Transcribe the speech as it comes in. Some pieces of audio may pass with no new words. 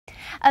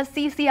A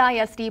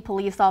CCISD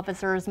police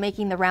officer is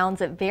making the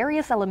rounds at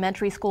various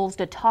elementary schools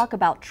to talk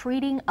about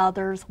treating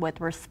others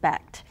with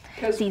respect.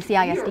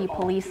 CCISD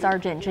Police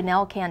Sergeant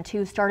Janelle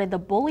Cantu started the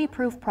Bully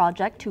Proof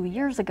Project 2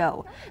 years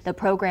ago. The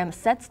program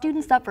sets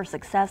students up for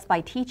success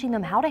by teaching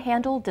them how to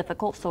handle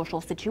difficult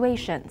social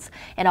situations.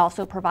 It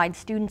also provides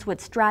students with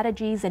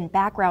strategies and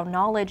background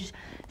knowledge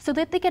so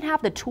that they can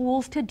have the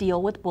tools to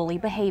deal with bully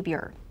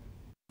behavior.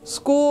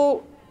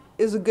 School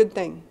is a good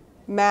thing.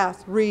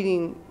 Math,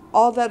 reading,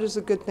 all that is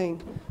a good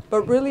thing.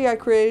 But really I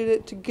created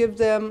it to give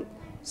them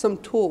some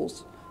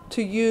tools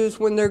to use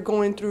when they're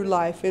going through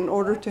life in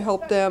order to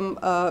help them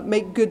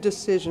make good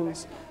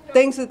decisions.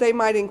 Things that they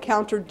might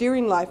encounter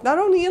during life, not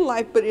only in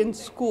life, but in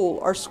school,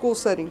 our school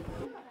setting.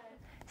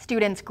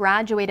 Students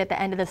graduate at the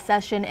end of the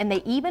session and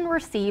they even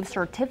receive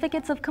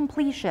certificates of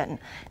completion.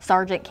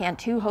 Sergeant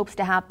Cantu hopes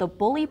to have the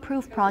Bully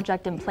Proof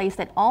Project in place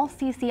at all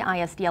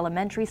CCISD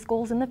elementary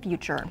schools in the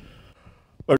future.